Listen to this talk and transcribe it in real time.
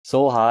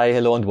So hi,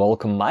 hello and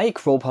welcome.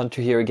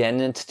 Microbehunter here again,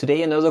 and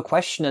today another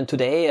question, and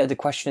today the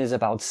question is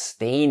about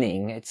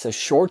staining. It's a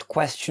short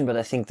question, but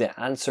I think the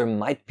answer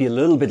might be a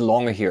little bit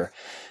longer here.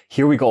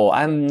 Here we go.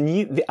 I'm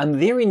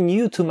very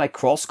new to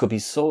microscopy,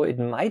 so it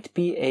might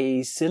be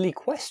a silly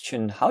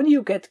question. How do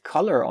you get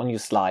color on your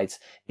slides?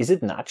 Is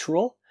it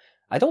natural?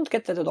 I don't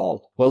get that at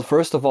all. Well,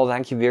 first of all,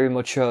 thank you very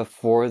much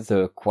for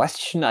the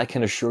question. I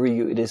can assure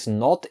you it is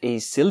not a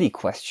silly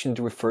question. It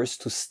refers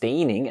to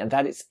staining, and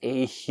that is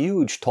a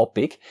huge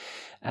topic.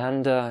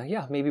 And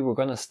yeah, maybe we're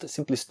going to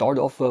simply start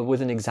off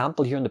with an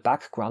example here in the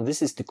background.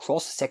 This is the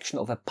cross section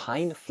of a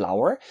pine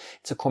flower.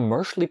 It's a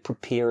commercially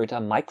prepared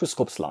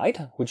microscope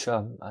slide, which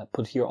I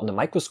put here on the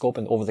microscope,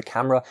 and over the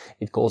camera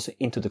it goes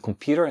into the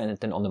computer and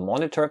then on the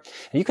monitor.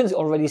 And you can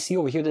already see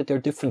over here that there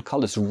are different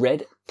colors,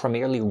 red,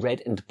 primarily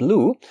red and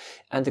blue.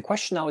 And the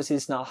question now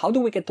is now how do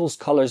we get those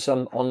colors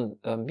on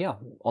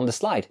the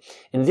slide?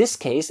 In this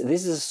case,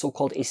 this is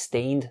so-called a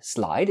stained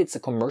slide. It's a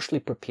commercially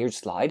prepared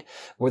slide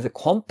where the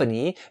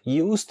company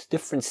used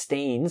different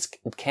stains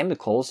and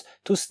chemicals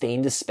to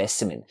stain the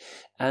specimen.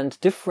 And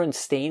different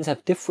stains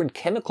have different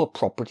chemical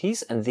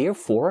properties, and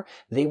therefore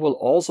they will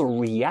also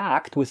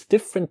react with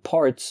different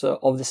parts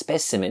of the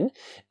specimen,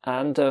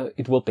 and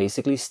it will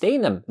basically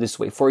stain them this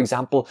way. For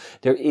example,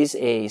 there is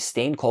a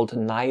stain called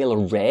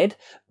Nile red,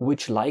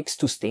 which likes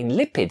to stain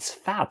lipids,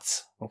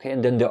 fats. Okay,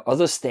 and then there are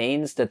other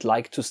stains that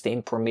like to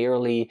stain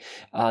primarily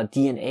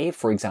DNA,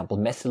 for example.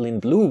 Methylene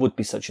blue would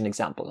be such an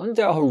example. And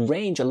there are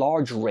a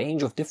large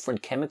range of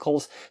different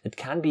chemicals that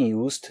can be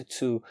used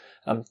to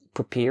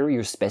prepare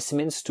your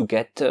specimens to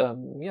get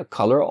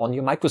color on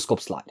your microscope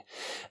slide.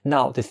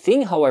 Now, the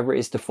thing, however,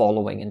 is the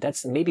following, and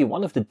that's maybe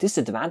one of the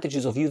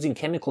disadvantages of using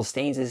chemical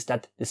stains, is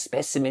that the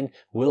specimen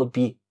will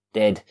be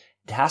dead.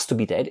 It has to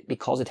be dead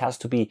because it has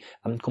to be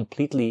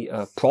completely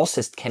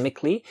processed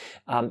chemically.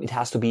 It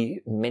has to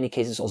be, in many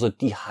cases, also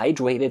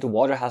dehydrated.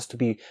 Water has to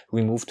be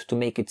removed to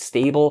make it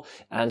stable,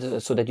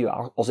 and so that you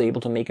are also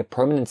able to make a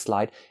permanent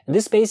slide. And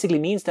this basically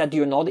means that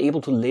you're not able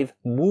to live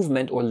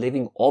movement or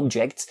living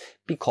objects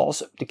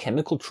because the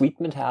chemical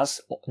treatment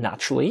has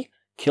naturally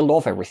killed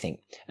off everything.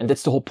 And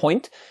that's the whole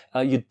point.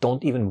 You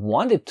don't even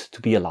want it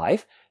to be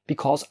alive,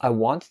 because I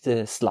want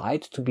the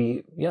slide to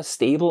be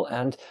stable,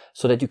 and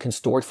so that you can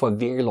store it for a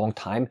very long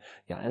time.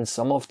 And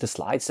some of the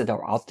slides that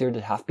are out there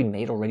that have been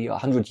made already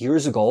 100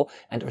 years ago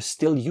and are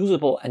still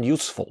usable and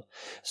useful.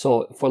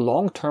 So for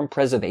long-term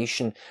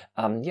preservation,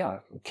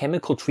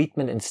 chemical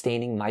treatment and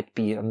staining might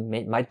be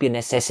a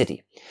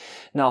necessity.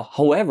 Now,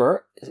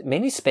 however,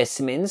 many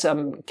specimens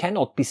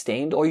cannot be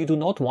stained, or you do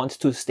not want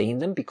to stain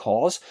them,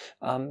 because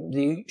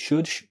they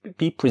should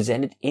be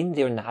presented in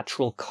their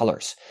natural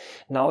colors.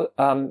 Now,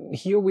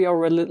 here we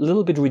are a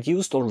little bit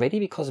reduced already,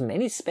 because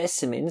many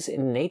specimens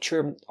in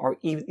nature are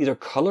either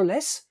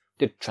colorless,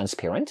 they're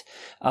transparent,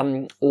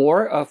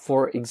 or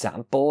for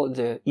example,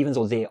 even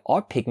though they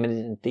are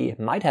pigmented and they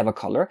might have a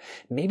color,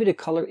 maybe the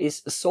color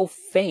is so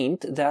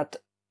faint that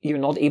you're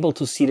not able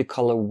to see the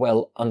color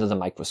well under the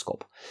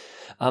microscope.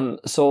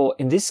 So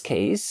in this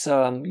case,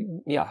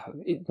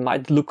 it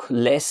might look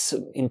less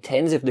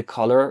intense if the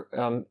color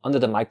under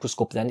the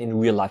microscope than in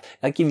real life.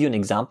 I'll give you an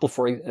example.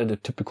 For the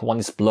typical one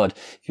is blood.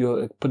 If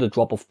you put a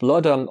drop of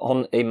blood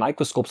on a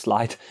microscope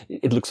slide,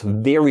 it looks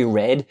very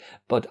red,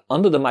 but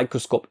under the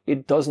microscope,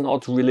 it does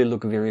not really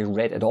look very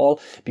red at all,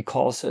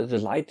 because the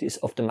light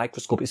of the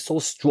microscope is so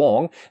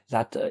strong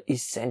that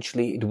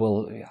essentially it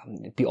will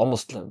be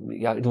almost,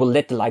 it will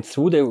let the light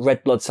through the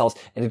red blood cells,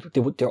 and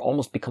they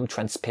almost become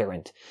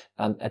transparent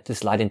at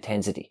this light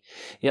intensity.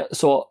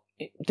 So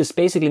this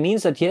basically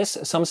means that yes,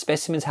 some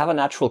specimens have a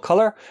natural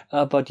color,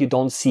 but you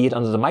don't see it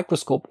under the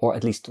microscope, or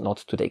at least not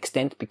to the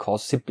extent,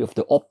 because simply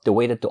of the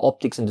way that the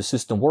optics in the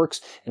system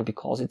works, and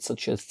because it's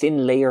such a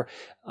thin layer,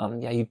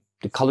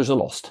 the colors are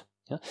lost.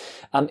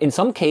 In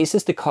some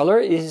cases, the color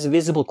is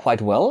visible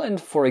quite well,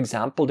 and for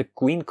example, the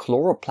green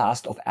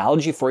chloroplast of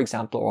algae, for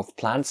example, or of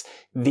plants,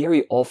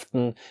 very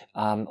often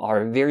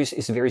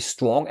is very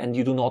strong, and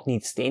you do not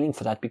need staining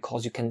for that,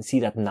 because you can see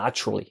that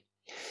naturally.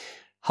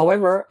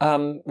 However,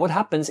 what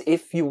happens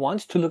if you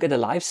want to look at a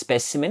live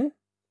specimen,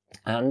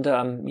 and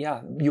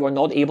you are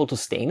not able to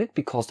stain it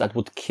because that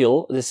would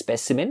kill the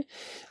specimen,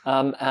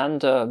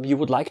 and you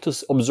would like to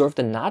observe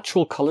the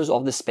natural colors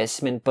of the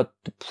specimen, but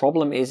the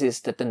problem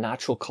is that the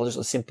natural colors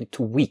are simply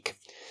too weak.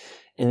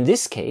 In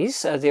this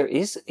case, there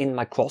is in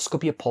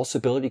microscopy a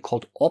possibility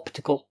called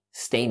optical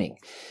staining.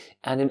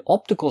 And in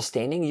optical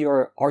staining,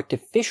 you're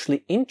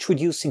artificially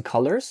introducing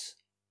colors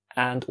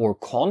and or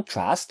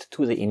contrast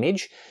to the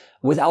image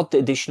without the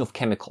addition of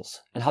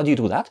chemicals. And how do you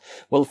do that?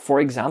 Well, for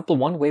example,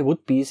 one way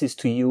would be is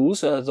to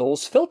use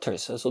those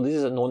filters. So this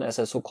is known as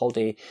a so-called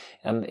a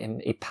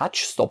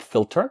patch stop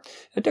filter.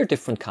 There are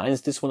different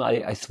kinds. This one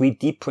I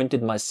 3D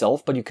printed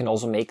myself, but you can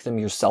also make them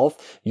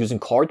yourself using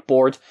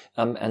cardboard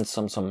and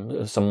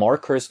some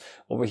markers.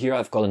 Over here,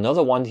 I've got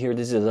another one here.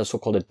 This is a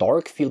so-called a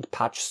dark field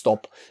patch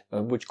stop,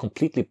 which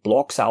completely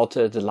blocks out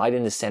the light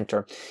in the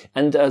center.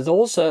 And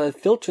those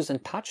filters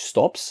and patch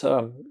stops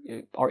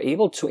are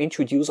able to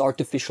introduce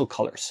artificial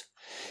colors.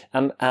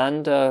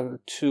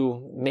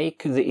 To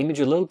make the image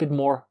a little bit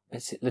more,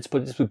 let's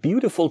put it this way,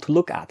 beautiful to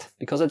look at,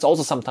 because it's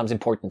also sometimes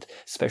important,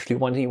 especially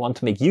when you want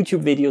to make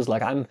YouTube videos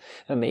like I'm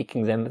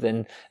making them.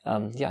 Then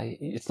yeah,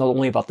 it's not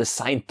only about the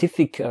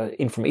scientific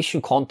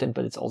information content,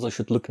 but it also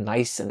should look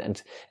nice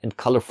and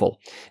colorful.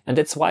 And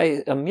that's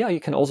why yeah, you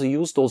can also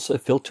use those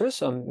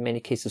filters, in many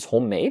cases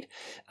homemade,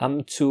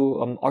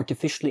 to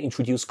artificially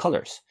introduce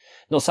colors.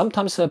 Now,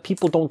 sometimes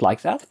people don't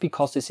like that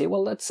because they say,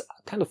 well, that's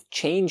kind of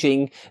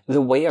changing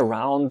the way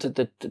around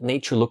that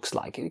nature looks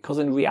like, because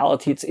in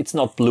reality, it's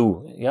not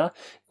blue. Yeah.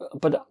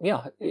 But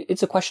yeah,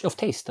 it's a question of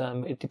taste.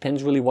 It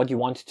depends really what you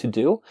want to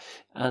do.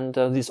 And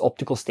these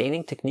optical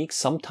staining techniques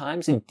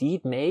sometimes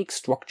indeed make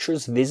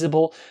structures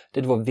visible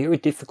that were very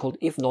difficult,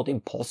 if not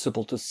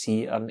impossible, to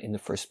see in the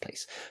first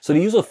place. So the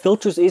use of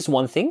filters is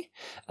one thing.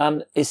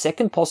 A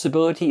second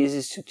possibility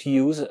is to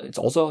use, it's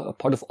also a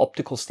part of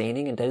optical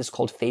staining, and that is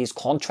called phase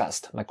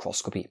contrast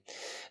microscopy.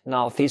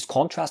 Now, phase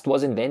contrast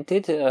was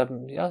invented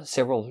yeah,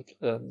 several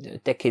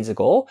decades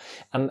ago,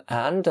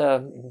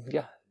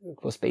 yeah,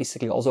 it was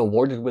basically also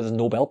awarded with a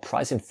Nobel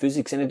Prize in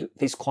Physics, and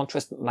phase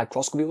contrast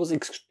microscopy was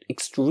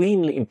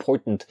extremely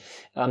important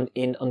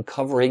in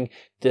uncovering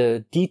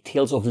the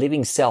details of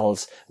living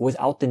cells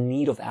without the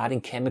need of adding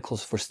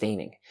chemicals for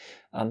staining.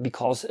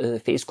 Because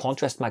phase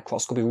contrast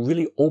microscopy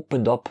really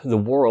opened up the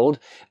world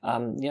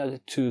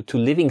to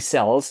living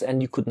cells,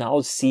 and you could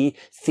now see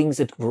things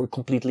that were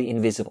completely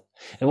invisible.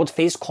 And what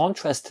phase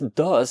contrast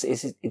does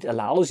is it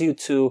allows you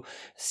to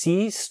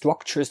see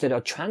structures that are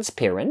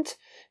transparent,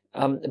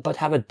 but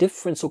have a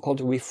different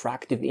so-called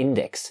refractive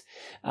index.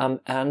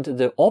 And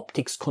the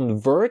optics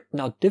convert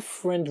now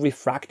different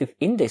refractive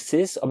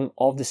indices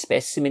of the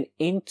specimen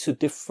into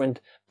different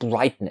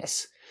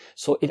brightness.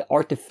 So it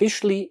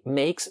artificially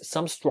makes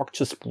some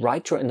structures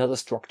brighter and other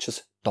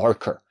structures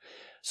darker.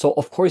 So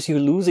of course you're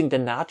losing the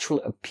natural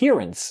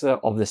appearance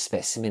of the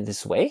specimen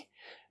this way,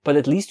 but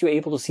at least you're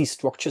able to see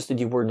structures that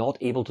you were not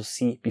able to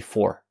see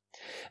before.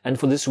 And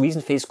for this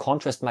reason, phase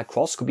contrast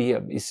microscopy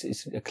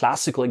is a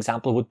classical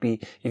example would be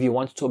if you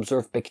want to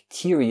observe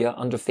bacteria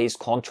under phase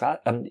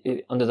contrast,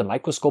 under the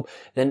microscope,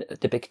 then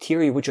the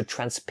bacteria which are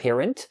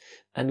transparent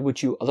and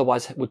which you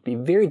otherwise would be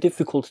very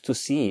difficult to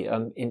see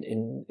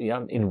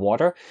in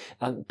water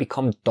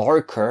become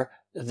darker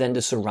than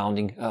the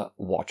surrounding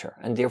water.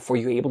 And therefore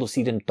you're able to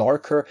see them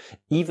darker,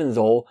 even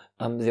though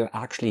they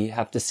actually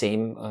have the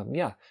same,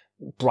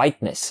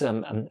 brightness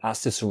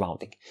as the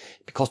surrounding,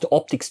 because the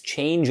optics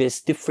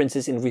changes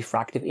differences in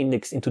refractive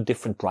index into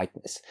different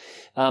brightness.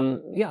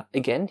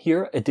 Again,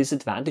 here a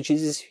disadvantage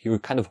is you're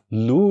kind of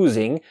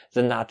losing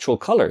the natural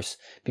colors,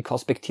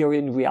 because bacteria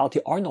in reality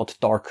are not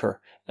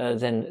darker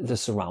than the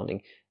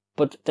surrounding.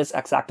 But that's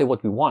exactly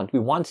what we want. We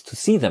want to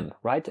see them,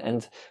 right?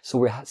 And so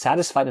we're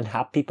satisfied and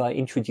happy by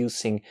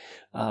introducing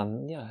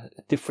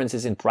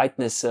differences in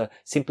brightness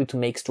simply to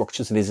make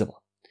structures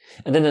visible.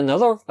 And then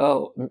another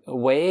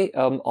way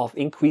of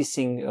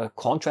increasing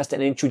contrast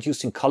and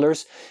introducing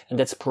colors, and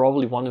that's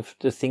probably one of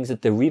the things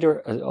that the reader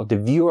or the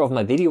viewer of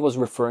my video was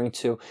referring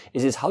to,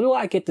 is how do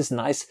I get this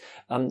nice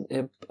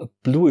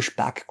bluish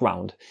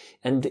background?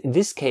 And in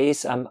this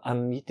case,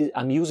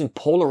 I'm using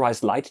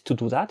polarized light to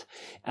do that,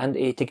 and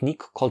a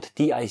technique called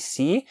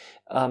DIC,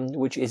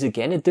 which is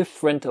again a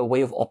different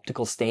way of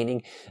optical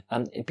staining,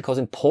 because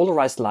in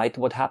polarized light,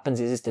 what happens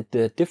is that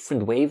the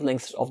different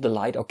wavelengths of the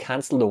light are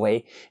cancelled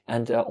away,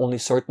 and only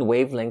certain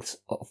wavelengths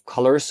of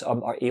colors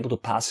are able to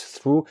pass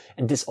through,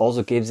 and this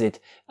also gives it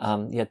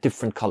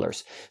different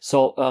colors.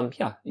 So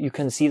you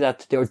can see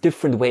that there are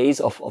different ways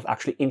of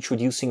actually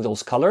introducing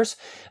those colors,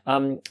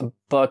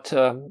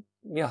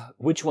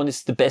 which one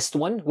is the best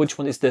one? Which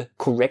one is the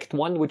correct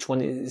one? Which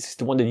one is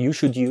the one that you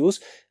should use?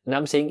 And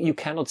I'm saying you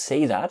cannot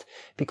say that,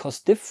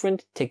 because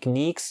different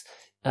techniques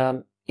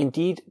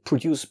indeed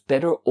produce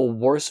better or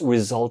worse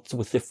results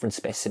with different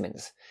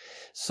specimens.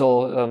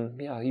 So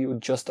you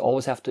just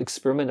always have to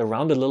experiment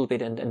around a little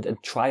bit and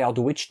try out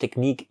which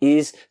technique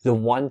is the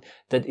one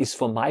that is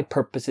for my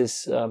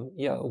purposes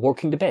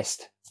working the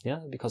best.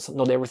 Yeah, because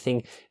not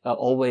everything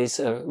always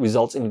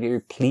results in very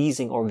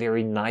pleasing or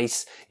very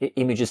nice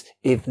images,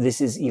 if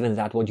this is even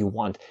that what you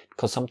want.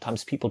 Because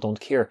sometimes people don't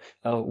care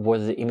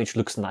whether the image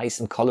looks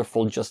nice and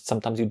colorful. Just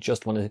sometimes you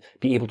just want to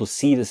be able to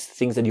see the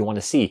things that you want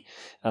to see,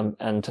 and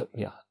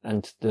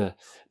the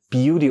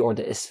beauty or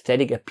the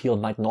aesthetic appeal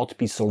might not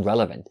be so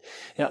relevant.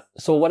 Yeah.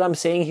 So what I'm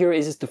saying here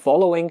is the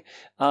following.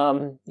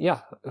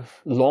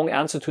 Long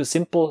answer to a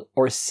simple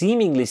or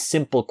seemingly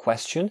simple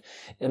question.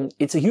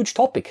 It's a huge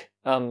topic.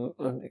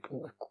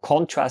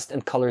 Contrast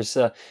and colors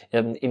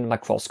in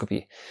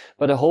microscopy.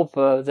 But I hope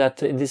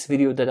that in this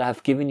video that I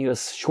have given you a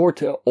short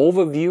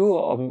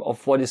overview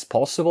of what is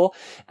possible.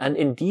 And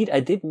indeed,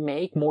 I did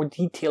make more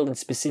detailed and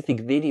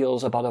specific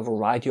videos about a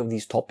variety of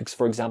these topics.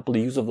 For example,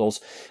 the use of those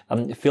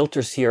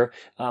filters here.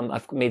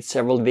 I've made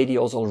several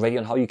videos already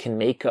on how you can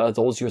make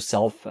those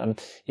yourself.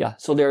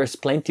 So there is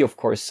plenty, of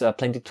course,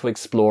 plenty to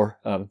explore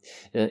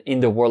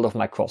in the world of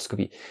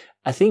microscopy.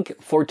 I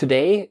think for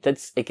today,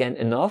 that's again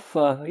enough.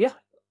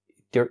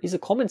 there is a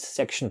comments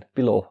section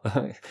below.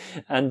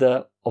 And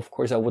of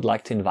course, I would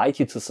like to invite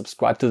you to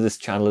subscribe to this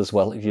channel as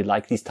well if you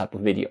like these type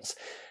of videos.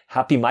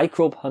 Happy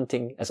microbe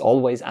hunting as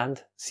always,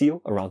 and see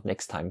you around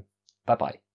next time. Bye bye.